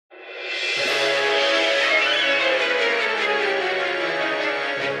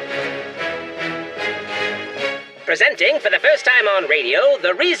presenting for the first time on radio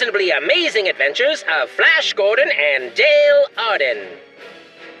the reasonably amazing adventures of Flash Gordon and Dale Arden.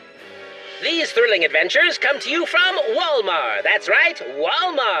 These thrilling adventures come to you from Walmart. That's right,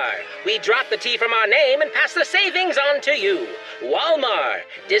 Walmart. We drop the T from our name and pass the savings on to you. Walmart.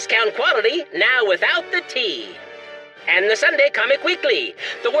 Discount quality, now without the T. And the Sunday Comic Weekly,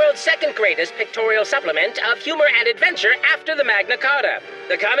 the world's second greatest pictorial supplement of humor and adventure after the Magna Carta.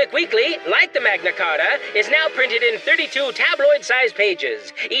 The Comic Weekly, like the Magna Carta, is now printed in 32 tabloid-sized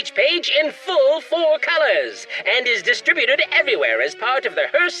pages, each page in full 4 colors, and is distributed everywhere as part of the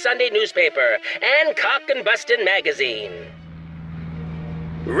Hearst Sunday newspaper and Cock and Bustin' magazine.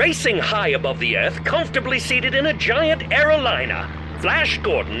 Racing high above the earth, comfortably seated in a giant aeroliner, Flash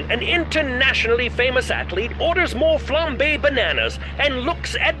Gordon, an internationally famous athlete, orders more flambé bananas and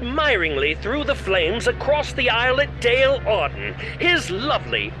looks admiringly through the flames across the aisle at Dale Arden, his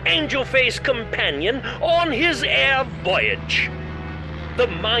lovely, angel-faced companion on his air voyage. The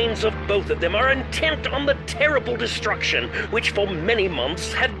minds of both of them are intent on the terrible destruction which for many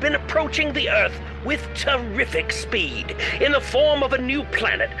months had been approaching the Earth with terrific speed, in the form of a new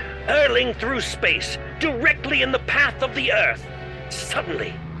planet, hurling through space, directly in the path of the Earth.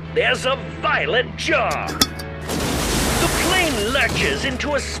 Suddenly, there's a violent jar. The plane lurches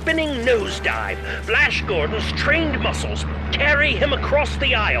into a spinning nosedive. Flash Gordon's trained muscles carry him across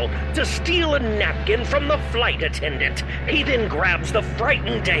the aisle to steal a napkin from the flight attendant. He then grabs the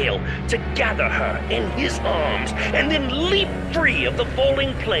frightened Dale to gather her in his arms and then leap free of the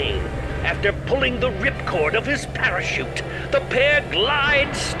falling plane. After pulling the ripcord of his parachute, the pair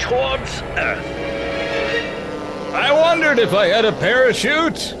glides towards Earth. I wondered if I had a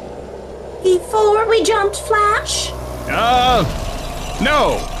parachute. Before we jumped, Flash?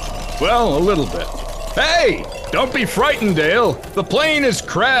 No. Well, a little bit. Hey, don't be frightened, Dale. The plane has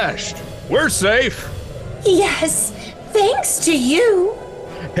crashed. We're safe. Yes, thanks to you.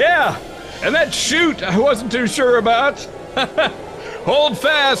 Yeah, and that chute I wasn't too sure about. Hold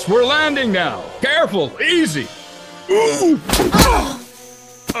fast, we're landing now. Careful, easy. Ooh.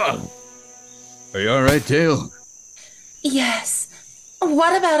 Are you all right, Dale? Yes.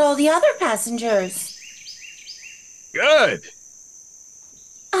 What about all the other passengers? Good.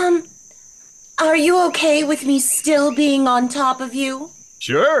 Are you okay with me still being on top of you?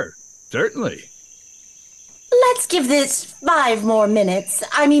 Sure, certainly. Let's give this 5 more minutes.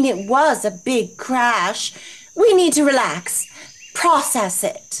 I mean, it was a big crash. We need to relax, process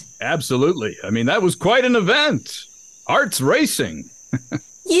it. Absolutely. I mean, that was quite an event. Art's racing.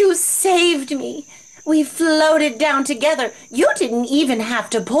 You saved me. We floated down together. You didn't even have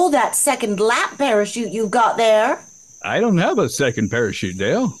to pull that second lap parachute you've got there. I don't have a second parachute,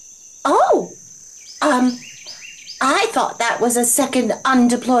 Dale. Oh, I thought that was a second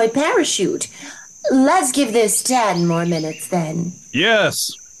undeployed parachute. Let's give this 10 more minutes then.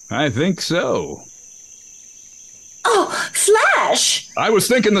 Yes, I think so. Oh, Flash! I was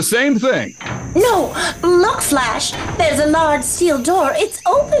thinking the same thing. No, look, Flash. There's a large steel door. It's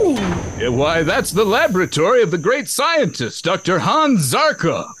opening. Yeah, why, that's the laboratory of the great scientist, Dr. Hans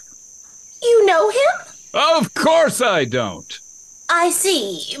Zarkov. You know him? Of course I don't. I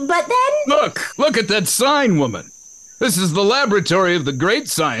see, but then... Look at that sign, woman. This is the laboratory of the great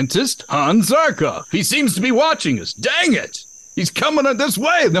scientist, Hans Zarkov. He seems to be watching us. Dang it! He's coming this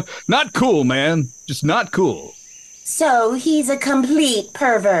way. No, not cool, man. Just not cool. So he's a complete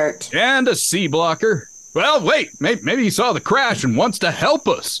pervert. And a C blocker. Well, wait, maybe he saw the crash and wants to help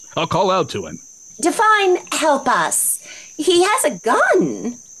us. I'll call out to him. Define help us. He has a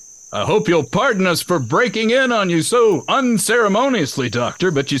gun. I hope you'll pardon us for breaking in on you so unceremoniously,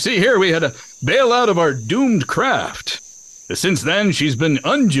 Doctor, but you see here we had to bail out of our doomed craft. Since then, she's been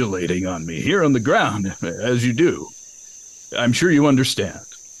undulating on me here on the ground, as you do. I'm sure you understand.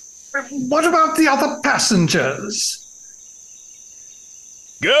 What about the other passengers?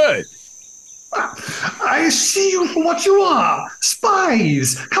 Good. I see you for what you are.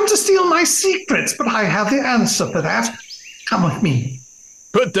 Spies, come to steal my secrets, but I have the answer for that. Come with me.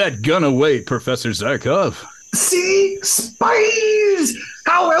 Put that gun away, Professor Zarkov. See? Spies!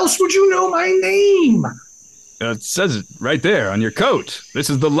 How else would you know my name? It says it right there on your coat. This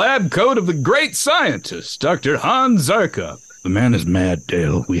is the lab coat of the great scientist, Dr. Hans Zarkov. The man is mad,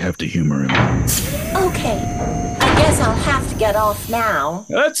 Dale. We have to humor him. Okay. I guess I'll have to get off now.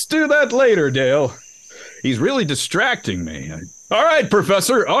 Let's do that later, Dale. He's really distracting me. All right,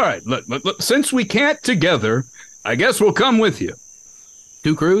 Professor. All right. Look, since we can't together, I guess we'll come with you.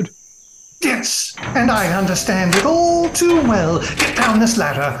 Too crude? Yes, and I understand it all too well. Get down this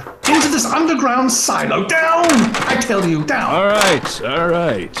ladder. Into this underground silo. Down! I tell you, down. All right.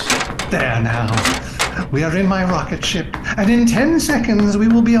 There now. We are in my rocket ship, and in 10 seconds we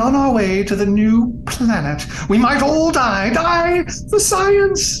will be on our way to the new planet. We might all die for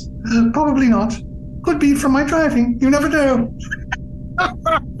science. Probably not. Could be from my driving. You never know.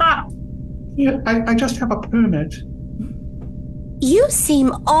 I just have a permit. You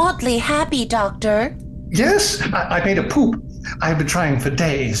seem oddly happy, Doctor. Yes, I made a poop. I've been trying for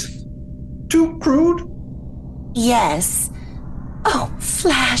days. Too crude? Yes. Oh,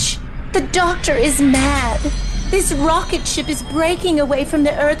 Flash, the Doctor is mad. This rocket ship is breaking away from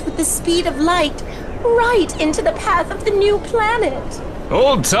the Earth with the speed of light, right into the path of the new planet.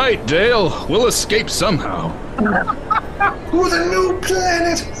 Hold tight, Dale. We'll escape somehow. Oh, the new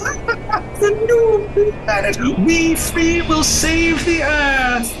planet! The new planet! We three will save the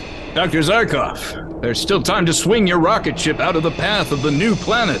Earth! Dr. Zarkov, there's still time to swing your rocket ship out of the path of the new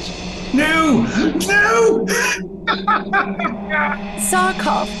planet. No! No!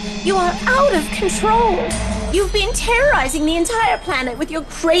 Zarkov, you are out of control. You've been terrorizing the entire planet with your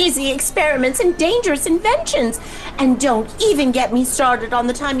crazy experiments and dangerous inventions. And don't even get me started on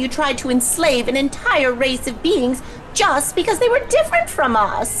the time you tried to enslave an entire race of beings just because they were different from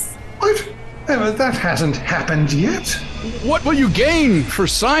us. What? That hasn't happened yet. What will you gain for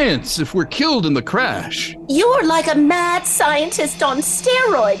science if we're killed in the crash? You're like a mad scientist on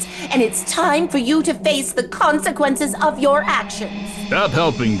steroids, and it's time for you to face the consequences of your actions. Stop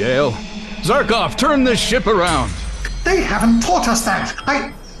helping, Dale. Zarkov, turn this ship around. They haven't taught us that.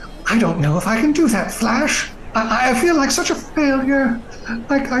 I don't know if I can do that, Flash. I feel like such a failure.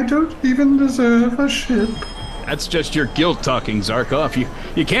 Like I don't even deserve a ship. That's just your guilt talking, Zarkov.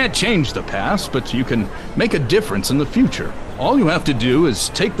 You can't change the past, but you can make a difference in the future. All you have to do is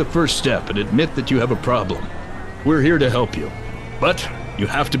take the first step and admit that you have a problem. We're here to help you, but you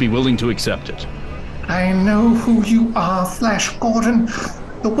have to be willing to accept it. I know who you are, Flash Gordon.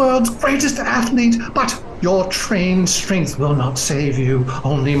 The world's greatest athlete, but your trained strength will not save you.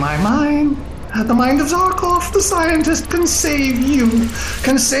 Only my mind. The mind of Zarkov, the scientist, can save you.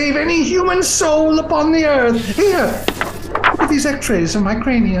 Can save any human soul upon the Earth. Here, with these x-rays of my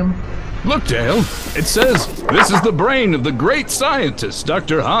cranium. Look, Dale. It says this is the brain of the great scientist,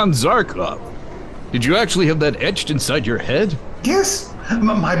 Dr. Hans Zarkov. Did you actually have that etched inside your head? Yes.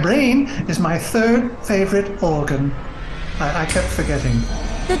 My brain is my third favorite organ. I kept forgetting.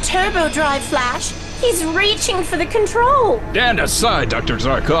 The turbo drive, Flash. He's reaching for the control. Stand aside, Dr.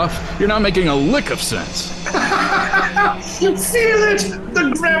 Zarkov. You're not making a lick of sense. You feel it? The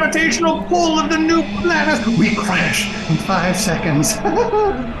gravitational pull of the new planet. We crash in 5 seconds.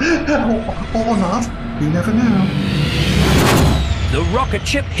 Or not. You never know. The rocket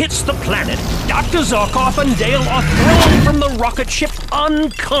ship hits the planet. Dr. Zarkov and Dale are thrown from the rocket ship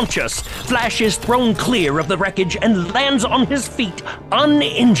unconscious. Flash is thrown clear of the wreckage and lands on his feet,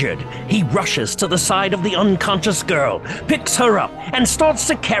 uninjured. He rushes to the side of the unconscious girl, picks her up, and starts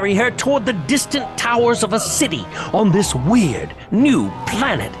to carry her toward the distant towers of a city on this weird new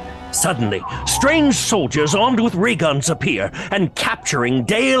planet. Suddenly, strange soldiers armed with ray guns appear and, capturing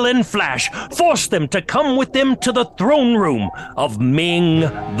Dale and Flash, force them to come with them to the throne room of Ming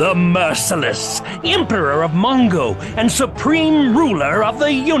the Merciless, Emperor of Mongo and Supreme Ruler of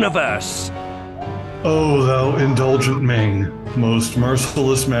the Universe. O thou indulgent Ming, most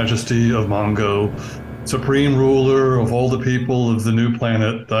merciless majesty of Mongo, supreme ruler of all the people of the new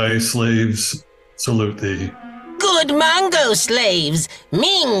planet, thy slaves salute thee. Good Mongo slaves!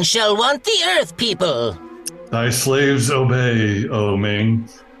 Ming shall want the Earth people! Thy slaves obey, O Ming,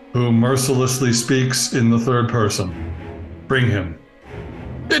 who mercilessly speaks in the third person. Bring him.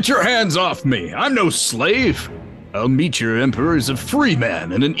 Get your hands off me! I'm no slave! I'll meet your emperor as a free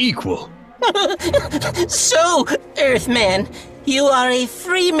man and an equal. So, Earthman, you are a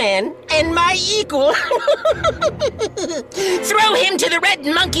free man and my equal. Throw him to the red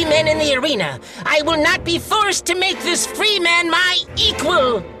monkey men in the arena. I will not be forced to make this free man my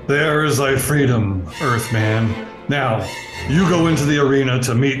equal. There is thy freedom, Earthman. Now, you go into the arena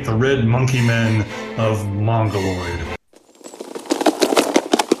to meet the red monkey men of Mongoloid.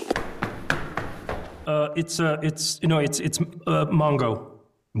 It's Mongo.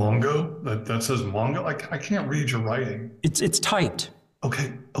 Mongo? That says Mongo? I can't read your writing. It's typed.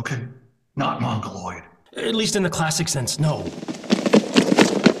 Okay. Not Mongoloid. At least in the classic sense, no.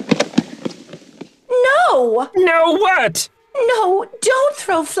 No! No what? No, don't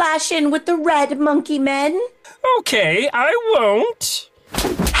throw Flash in with the red monkey men. Okay, I won't.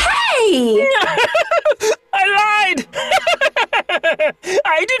 Hey! I lied!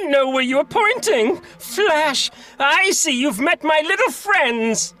 I didn't know where you were pointing. Flash, I see you've met my little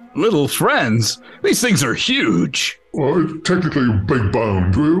friends. Little friends? These things are huge. Well, technically big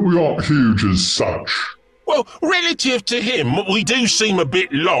boned. We aren't huge as such. Well, relative to him, we do seem a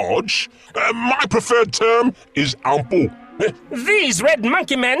bit large. My preferred term is ample. These red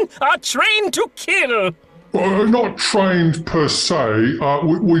monkey men are trained to kill. Not trained per se.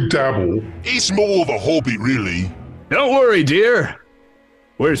 We dabble. It's more of a hobby, really. Don't worry, dear.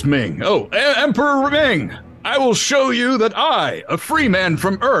 Where's Ming? Oh, Emperor Ming! I will show you that I, a free man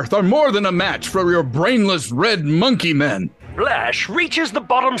from Earth, are more than a match for your brainless red monkey men. Flash reaches the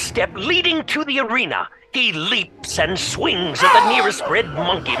bottom step leading to the arena. He leaps and swings at the nearest red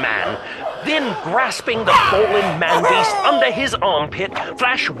monkey man. Then, grasping the fallen man-beast under his armpit,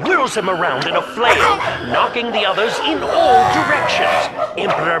 Flash whirls him around in a flail, knocking the others in all directions.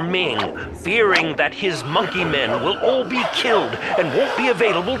 Emperor Ming, fearing that his monkey men will all be killed and won't be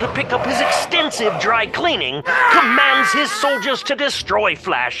available to pick up his extensive dry cleaning, commands his soldiers to destroy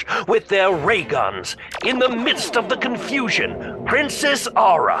Flash with their ray guns. In the midst of the confusion, Princess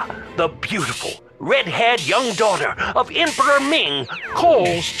Aura, the beautiful, red-haired young daughter of Emperor Ming,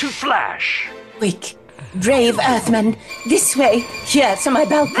 calls to Flash. Quick, brave Earthman, this way, here to my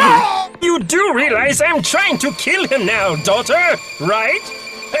balcony. You do realize I'm trying to kill him now, daughter, right?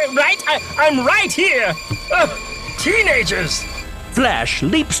 I'm right here. Teenagers. Flash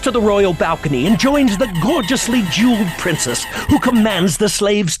leaps to the royal balcony and joins the gorgeously jeweled princess, who commands the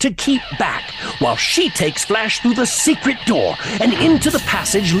slaves to keep back, while she takes Flash through the secret door and into the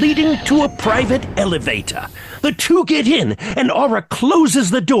passage leading to a private elevator. The two get in, and Aura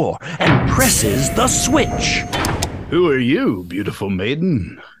closes the door and presses the switch. Who are you, beautiful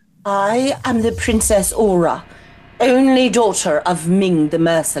maiden? I am the Princess Aura, only daughter of Ming the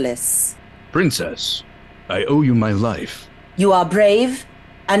Merciless. Princess, I owe you my life. You are brave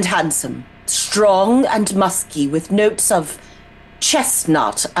and handsome, strong and musky, with notes of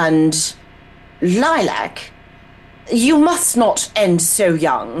chestnut and lilac. You must not end so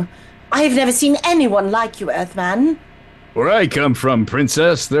young. I have never seen anyone like you, Earthman. Where I come from,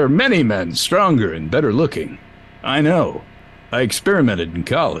 Princess, there are many men stronger and better looking. I know. I experimented in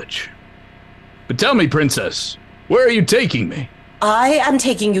college. But tell me, Princess, where are you taking me? I am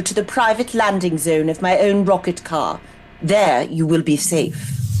taking you to the private landing zone of my own rocket car. There you will be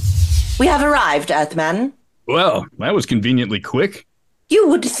safe. We have arrived, Earthman. Well, that was conveniently quick. You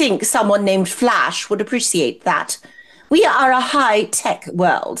would think someone named Flash would appreciate that. We are a high-tech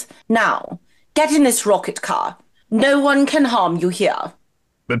world. Now, get in this rocket car. No one can harm you here.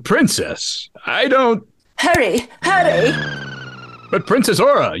 But Princess, I don't... Hurry, hurry! But Princess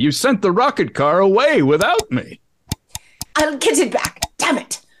Aura, you sent the rocket car away without me. I'll get it back. Damn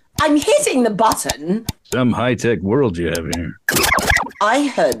it. I'm hitting the button. Some high-tech world you have here. I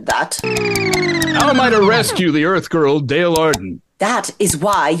heard that. How am I to rescue the Earth girl, Dale Arden? That is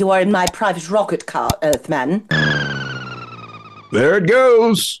why you are in my private rocket car, Earthman. There it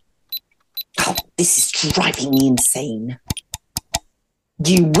goes. Oh, this is driving me insane.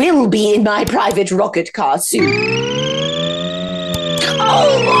 You will be in my private rocket car soon.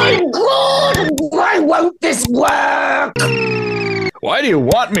 Oh my God! Why won't this work? Why do you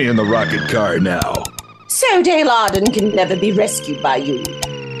want me in the rocket car now? So Dale Arden can never be rescued by you.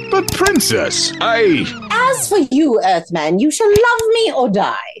 But Princess, As for you, Earthman, you shall love me or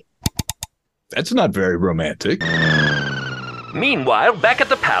die. That's not very romantic. Meanwhile, back at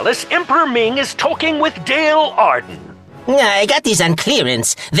the palace, Emperor Ming is talking with Dale Arden. I got these on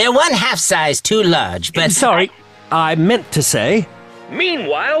clearance. They're 1/2 size too large, but... Sorry, I meant to say...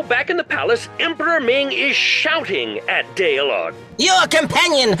 Meanwhile, back in the palace, Emperor Ming is shouting at Dale Arden. Your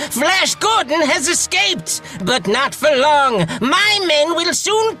companion, Flash Gordon, has escaped, but not for long. My men will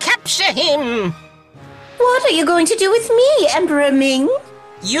soon capture him. What are you going to do with me, Emperor Ming?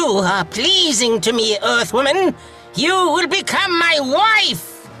 You are pleasing to me, Earthwoman. You will become my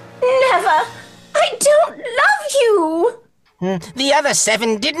wife. Never. I don't love you. The other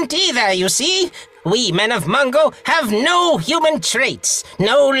 7 didn't either, you see. We men of Mongo have no human traits,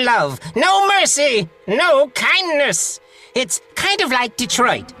 no love, no mercy, no kindness. It's kind of like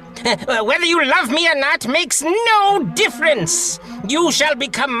Detroit. Whether you love me or not makes no difference. You shall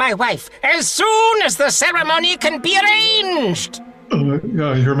become my wife as soon as the ceremony can be arranged.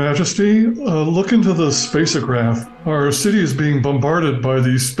 Your Majesty, look into the spaceograph. Our city is being bombarded by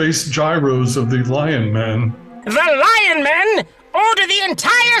the space gyros of the Lion Men. The Lion Men order the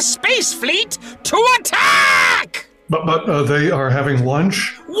entire space fleet to attack! But they are having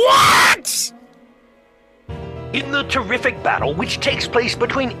lunch? What? In the terrific battle which takes place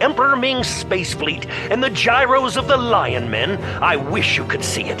between Emperor Ming's space fleet and the gyros of the Lion Men, I wish you could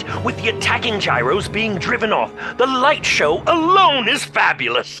see it, with the attacking gyros being driven off. The light show alone is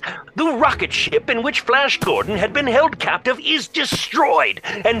fabulous. The rocket ship in which Flash Gordon had been held captive is destroyed,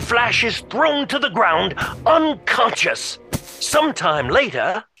 and Flash is thrown to the ground unconscious. Sometime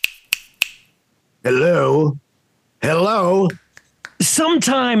later... Hello? Hello?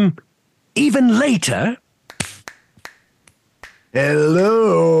 Sometime even later...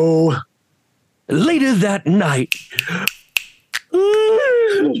 Hello? Later that night...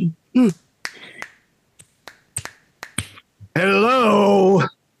 Hello?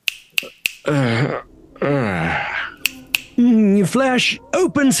 Flash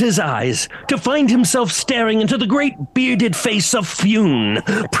opens his eyes to find himself staring into the great bearded face of Thune,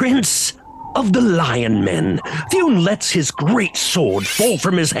 Prince of the Lion Men. Thune lets his great sword fall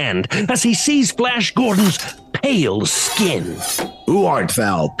from his hand as he sees Flash Gordon's pale skin. Who art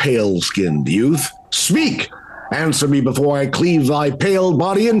thou, pale-skinned youth? Speak! Answer me before I cleave thy pale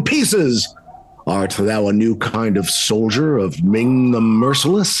body in pieces! Art thou a new kind of soldier of Ming the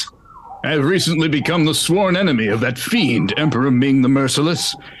Merciless? I have recently become the sworn enemy of that fiend, Emperor Ming the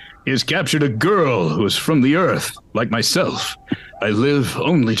Merciless. He has captured a girl who is from the Earth, like myself. I live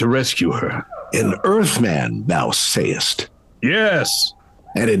only to rescue her. An Earthman, thou sayest? Yes.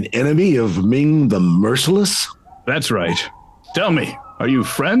 And an enemy of Ming the Merciless? That's right. Tell me, are you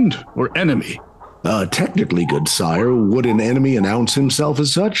friend or enemy? Technically, good sire, would an enemy announce himself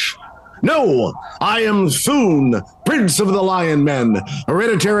as such? No, I am Thune, Prince of the Lion Men,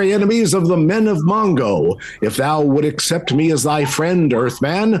 hereditary enemies of the Men of Mongo. If thou would accept me as thy friend,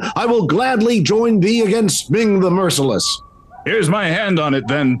 Earthman, I will gladly join thee against Ming the Merciless. Here's my hand on it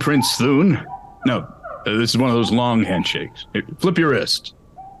then, Prince Thune. No, this is one of those long handshakes. Here, flip your wrist.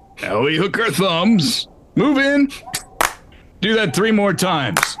 Now we hook our thumbs. Move in. Do that 3 more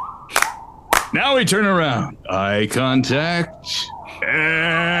times. Now we turn around. Eye contact.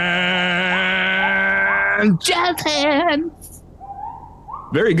 And Jazz hands.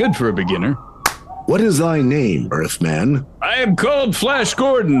 Very good for a beginner. What is thy name, Earthman? I am called Flash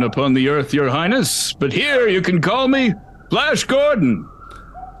Gordon upon the Earth, your highness, but here you can call me Flash Gordon.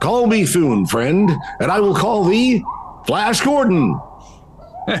 Call me Thune, friend, and I will call thee Flash Gordon.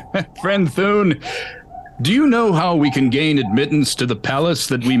 Friend Thune, do you know how we can gain admittance to the palace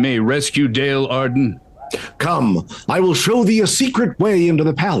that we may rescue Dale Arden? Come, I will show thee a secret way into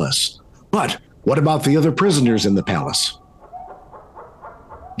the palace. But what about the other prisoners in the palace?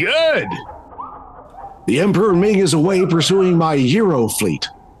 Good. The Emperor Ming is away pursuing my Euro fleet.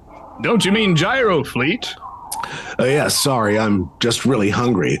 Don't you mean gyro fleet? Yes, sorry, I'm just really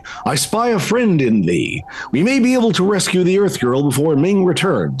hungry. I spy a friend in thee. We may be able to rescue the Earth Girl before Ming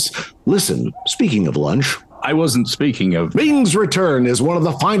returns. Listen, speaking of lunch... I wasn't speaking of... Ming's Return is one of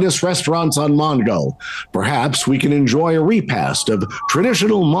the finest restaurants on Mongo. Perhaps we can enjoy a repast of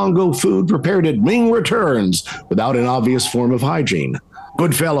traditional Mongo food prepared at Ming Returns without an obvious form of hygiene.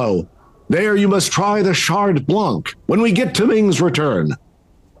 Good fellow, there you must try the Chard Blanc when we get to Ming's Return.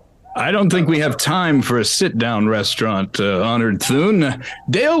 I don't think we have time for a sit-down restaurant, Honored Thune.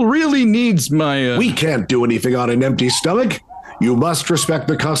 Dale really needs my... We can't do anything on an empty stomach. You must respect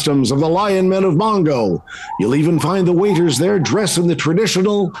the customs of the Lion Men of Mongo. You'll even find the waiters there dressed in the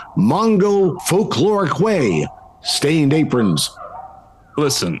traditional Mongo folkloric way. Stained aprons.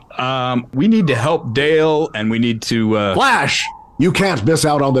 Listen, we need to help Dale, and we need to... Flash! You can't miss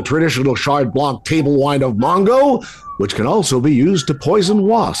out on the traditional Chard Blanc table wine of Mongo, which can also be used to poison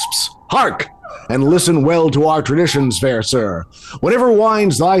wasps. Hark! And listen well to our traditions, fair sir. Whatever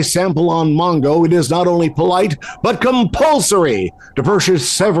wines thy sample on Mongo, it is not only polite, but compulsory to purchase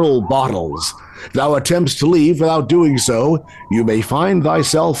several bottles. If thou attempts to leave without doing so, you may find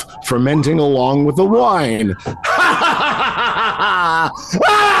thyself fermenting along with the wine.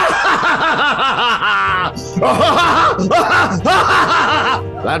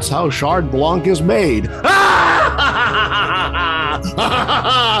 That's how Chard Blanc is made.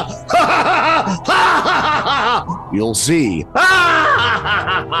 You'll see.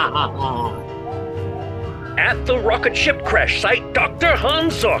 At the rocket ship crash site, Dr.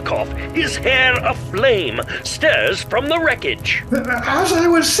 Hans Zarkov, his hair aflame, stares from the wreckage. As I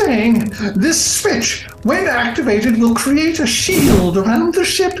was saying, this switch, when activated, will create a shield around the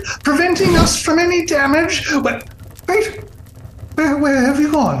ship, preventing us from any damage. But wait, where have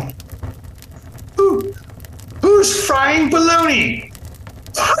you gone? Who's frying bologna?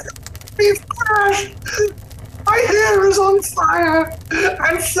 We've crashed. My hair is on fire,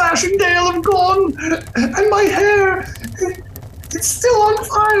 and Flash and Dale have gone, and my hair, it's still on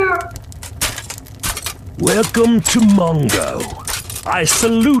fire. Welcome to Mongo. I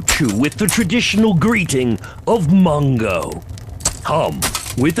salute you with the traditional greeting of Mongo. Come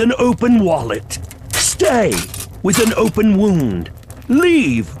with an open wallet. Stay with an open wound.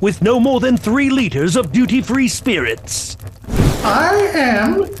 Leave with no more than 3 liters of duty-free spirits. I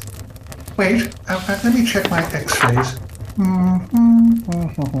am... Wait, let me check my x-rays.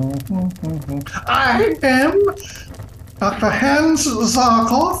 I am Dr. Hans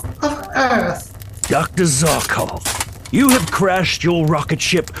Zarkov of Earth. Dr. Zarkov, you have crashed your rocket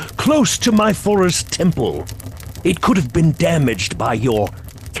ship close to my forest temple. It could have been damaged by your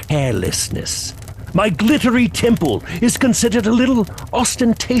carelessness. My glittery temple is considered a little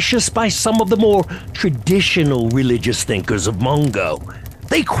ostentatious by some of the more traditional religious thinkers of Mongo.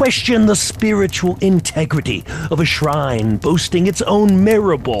 They question the spiritual integrity of a shrine boasting its own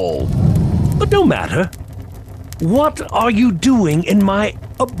mirror ball. But no matter. What are you doing in my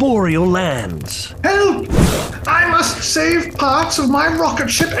arboreal lands? Help! I must save parts of my rocket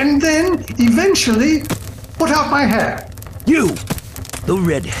ship and then, eventually, put out my hair. You, the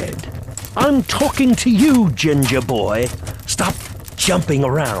redhead. I'm talking to you, ginger boy. Stop jumping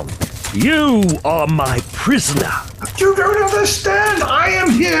around. You are my prisoner. You don't understand. I am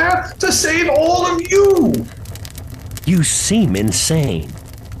here to save all of you. You seem insane.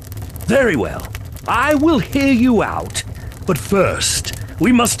 Very well. I will hear you out. But first,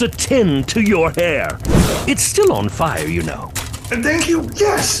 we must attend to your hair. It's still on fire, you know. Thank you.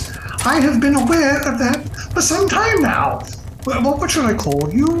 Yes, I have been aware of that for some time now. What should I call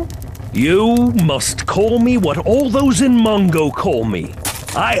you? You must call me what all those in Mongo call me.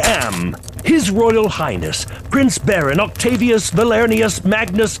 I am His Royal Highness, Prince Baron Octavius Valernius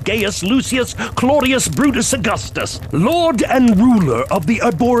Magnus Gaius Lucius Claudius Brutus Augustus, Lord and ruler of the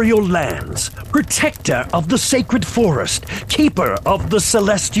arboreal lands, protector of the sacred forest, keeper of the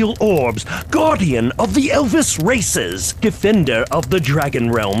celestial orbs, guardian of the Elvis races, defender of the dragon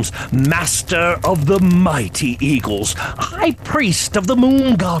realms, master of the mighty eagles, high priest of the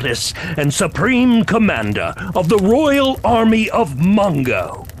moon goddess, and supreme commander of the royal army of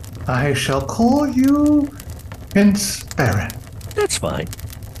Mongo. I shall call you Prince Baron. That's fine.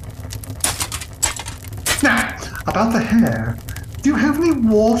 Now, about the hair. Do you have any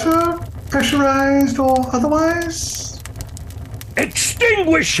water, pressurized or otherwise?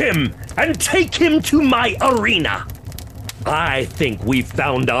 Extinguish him and take him to my arena. I think we've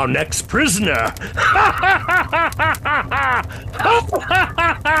found our next prisoner.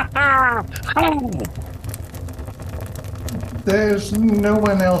 There's no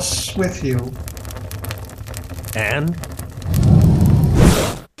one else with you. And?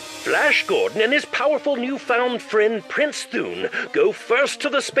 Flash Gordon and his powerful newfound friend Prince Thune go first to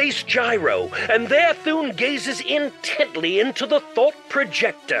the space gyro, and there Thune gazes intently into the thought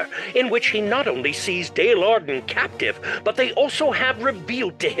projector, in which he not only sees Dale Arden captive, but they also have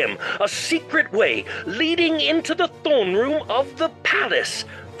revealed to him a secret way leading into the throne room of the palace.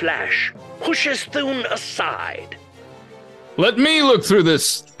 Flash pushes Thune aside. Let me look through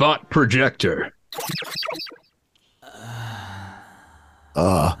this thought projector.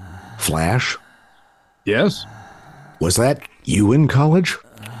 Flash? Yes? Was that you in college?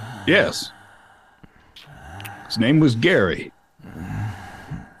 Yes. His name was Gary.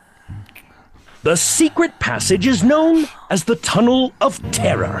 The secret passage is known as the Tunnel of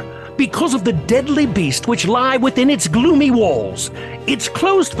Terror because of the deadly beast which lie within its gloomy walls. It's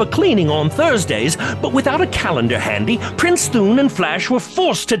closed for cleaning on Thursdays, but without a calendar handy, Prince Thune and Flash were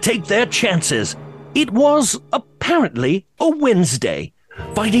forced to take their chances. It was apparently a Wednesday.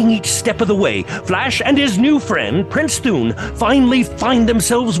 Fighting each step of the way, Flash and his new friend, Prince Thune, finally find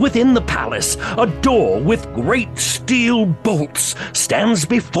themselves within the palace. A door with great steel bolts stands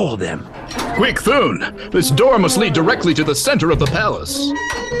before them. Quick, Thune! This door must lead directly to the center of the palace.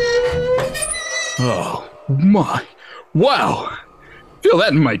 Oh, my. Wow! Feel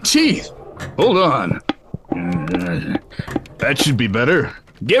that in my teeth. Hold on. That should be better.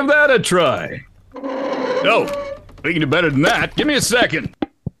 Give that a try. Oh, we can do better than that. Give me a second.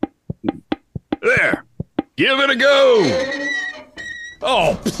 There. Give it a go.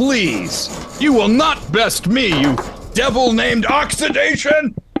 Oh, please. You will not best me, you devil-named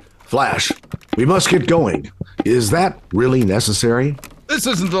oxidation. Flash, we must get going. Is that really necessary? This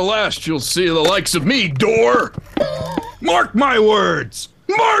isn't the last you'll see of the likes of me, door. Mark my words.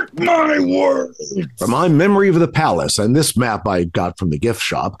 Mark my words! From my memory of the palace and this map I got from the gift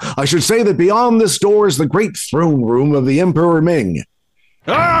shop, I should say that beyond this door is the great throne room of the Emperor Ming.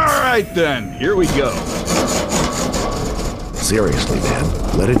 All right, then. Here we go. Seriously,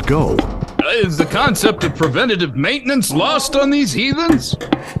 man, let it go. Is the concept of preventative maintenance lost on these heathens?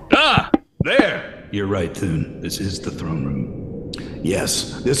 Ah, there. You're right, Thune. This is the throne room.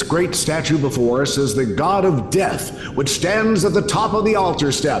 Yes, this great statue before us is the god of death, which stands at the top of the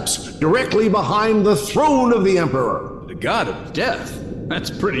altar steps, directly behind the throne of the emperor. The god of death?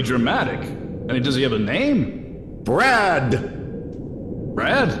 That's pretty dramatic. I mean, does he have a name? Brad!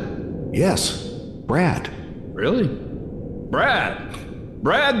 Brad? Yes, Brad. Really? Brad!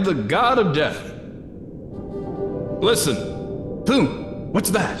 Brad, the god of death. Listen, Thune,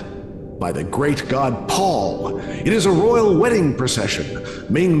 what's that? By the great god Paul. It is a royal wedding procession.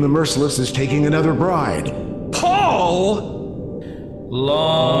 Ming the Merciless is taking another bride. Paul?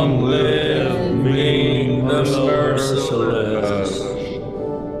 Long live Ming the Merciless.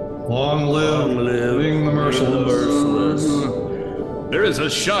 Long live Ming the Merciless. There is a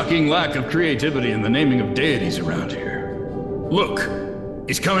shocking lack of creativity in the naming of deities around here. Look,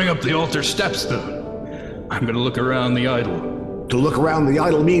 he's coming up the altar steps, Thune. I'm gonna look around the idol. To look around the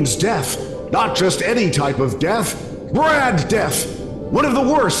idol means death. Not just any type of death. Brad death. One of the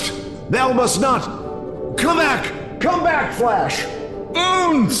worst. Thou must not. Come back! Come back, Flash!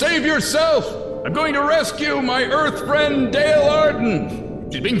 Thune, save yourself! I'm going to rescue my Earth friend Dale Arden.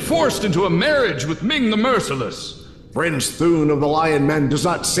 She's being forced into a marriage with Ming the Merciless. Prince Thune of the Lion Men does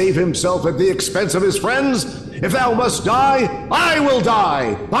not save himself at the expense of his friends. If thou must die, I will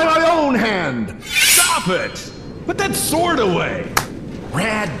die by my own hand. Stop it! Put that sword away!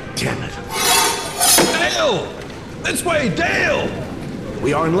 Brad, damn it. Dale! This way, Dale!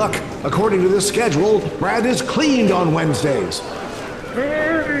 We are in luck. According to this schedule, Brad is cleaned on Wednesdays.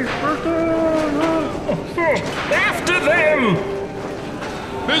 After them!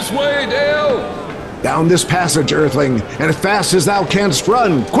 This way, Dale! Down this passage, Earthling, and as fast as thou canst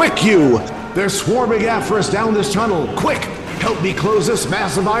run. Quick, you! They're swarming after us down this tunnel. Quick! Help me close this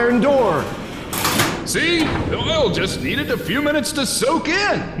massive iron door. See? The oil just needed a few minutes to soak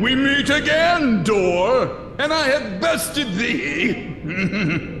in. We meet again, door, and I have bested thee.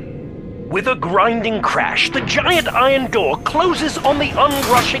 With a grinding crash, the giant iron door closes on the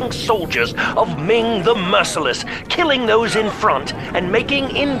onrushing soldiers of Ming the Merciless, killing those in front and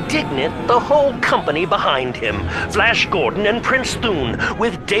making indignant the whole company behind him. Flash Gordon and Prince Thune,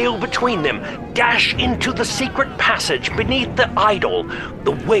 with Dale between them, dash into the secret passage beneath the idol.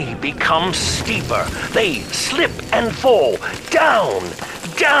 The way becomes steeper. They slip and fall down,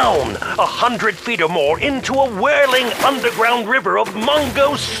 100 feet or more into a whirling underground river of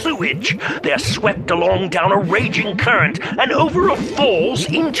Mongo sewage. They're swept along down a raging current and over a falls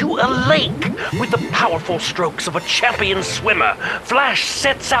into a lake. With the powerful strokes of a champion swimmer, Flash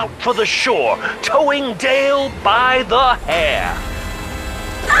sets out for the shore, towing Dale by the hair.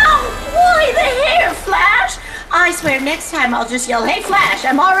 Ow! Why the hair, Flash? I swear next time I'll just yell, "Hey, Flash,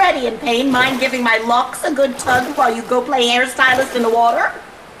 I'm already in pain. Mind giving my locks a good tug while you go play hairstylist in the water?"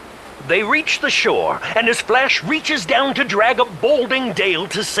 They reach the shore, and as Flash reaches down to drag a balding Dale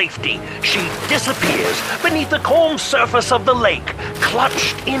to safety, she disappears beneath the calm surface of the lake,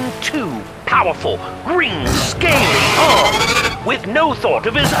 clutched in two powerful, green, scaly arms. With no thought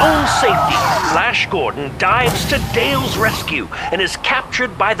of his own safety, Flash Gordon dives to Dale's rescue and is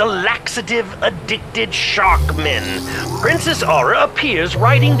captured by the laxative-addicted Sharkmen. Princess Aura appears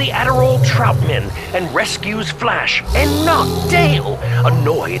riding the Adderall Troutmen and rescues Flash and not Dale.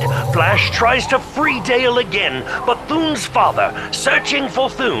 Annoyed, Flash tries to free Dale again, but Thune's father, searching for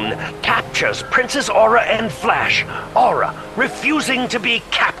Thune, captures Princess Aura and Flash. Aura, refusing to be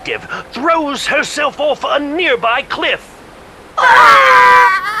captive, throws herself off a nearby cliff.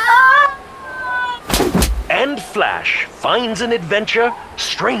 And Flash finds an adventure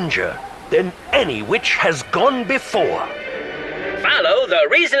stranger than any which has gone before. Follow the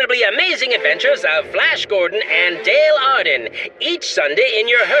reasonably amazing adventures of Flash Gordon and Dale Arden each Sunday in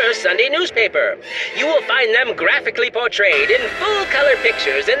your Her Sunday newspaper. You will find them graphically portrayed in full-color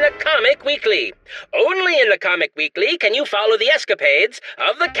pictures in the Comic Weekly. Only in the Comic Weekly can you follow the escapades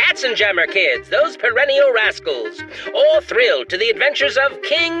of the Katzenjammer Kids, those perennial rascals, or thrill to the adventures of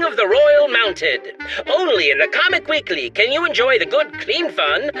King of the Royal Mounted. Only in the Comic Weekly can you enjoy the good, clean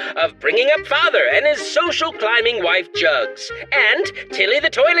fun of Bringing Up Father and his social climbing wife Jugs, and Tilly the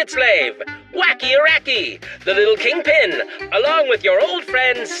Toilet Slave, Wacky Iraqi, the Little Kingpin, along with your old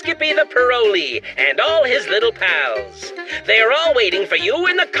friend Skippy the Parolee and all his little pals. They are all waiting for you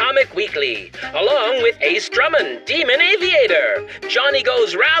in the Comic Weekly, along with Ace Drummond, Demon Aviator, Johnny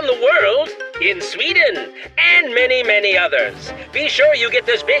Goes Round the World in Sweden, and many, many others. Be sure you get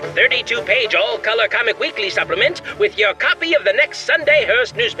this big 32-page all-color Comic Weekly supplement with your copy of the next Sunday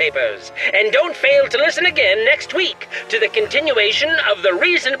Hearst newspapers. And don't fail to listen again next week to the continuation of the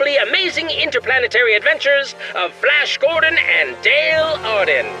reasonably amazing interplanetary adventures of Flash Gordon and Dale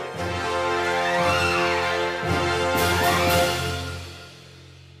Arden.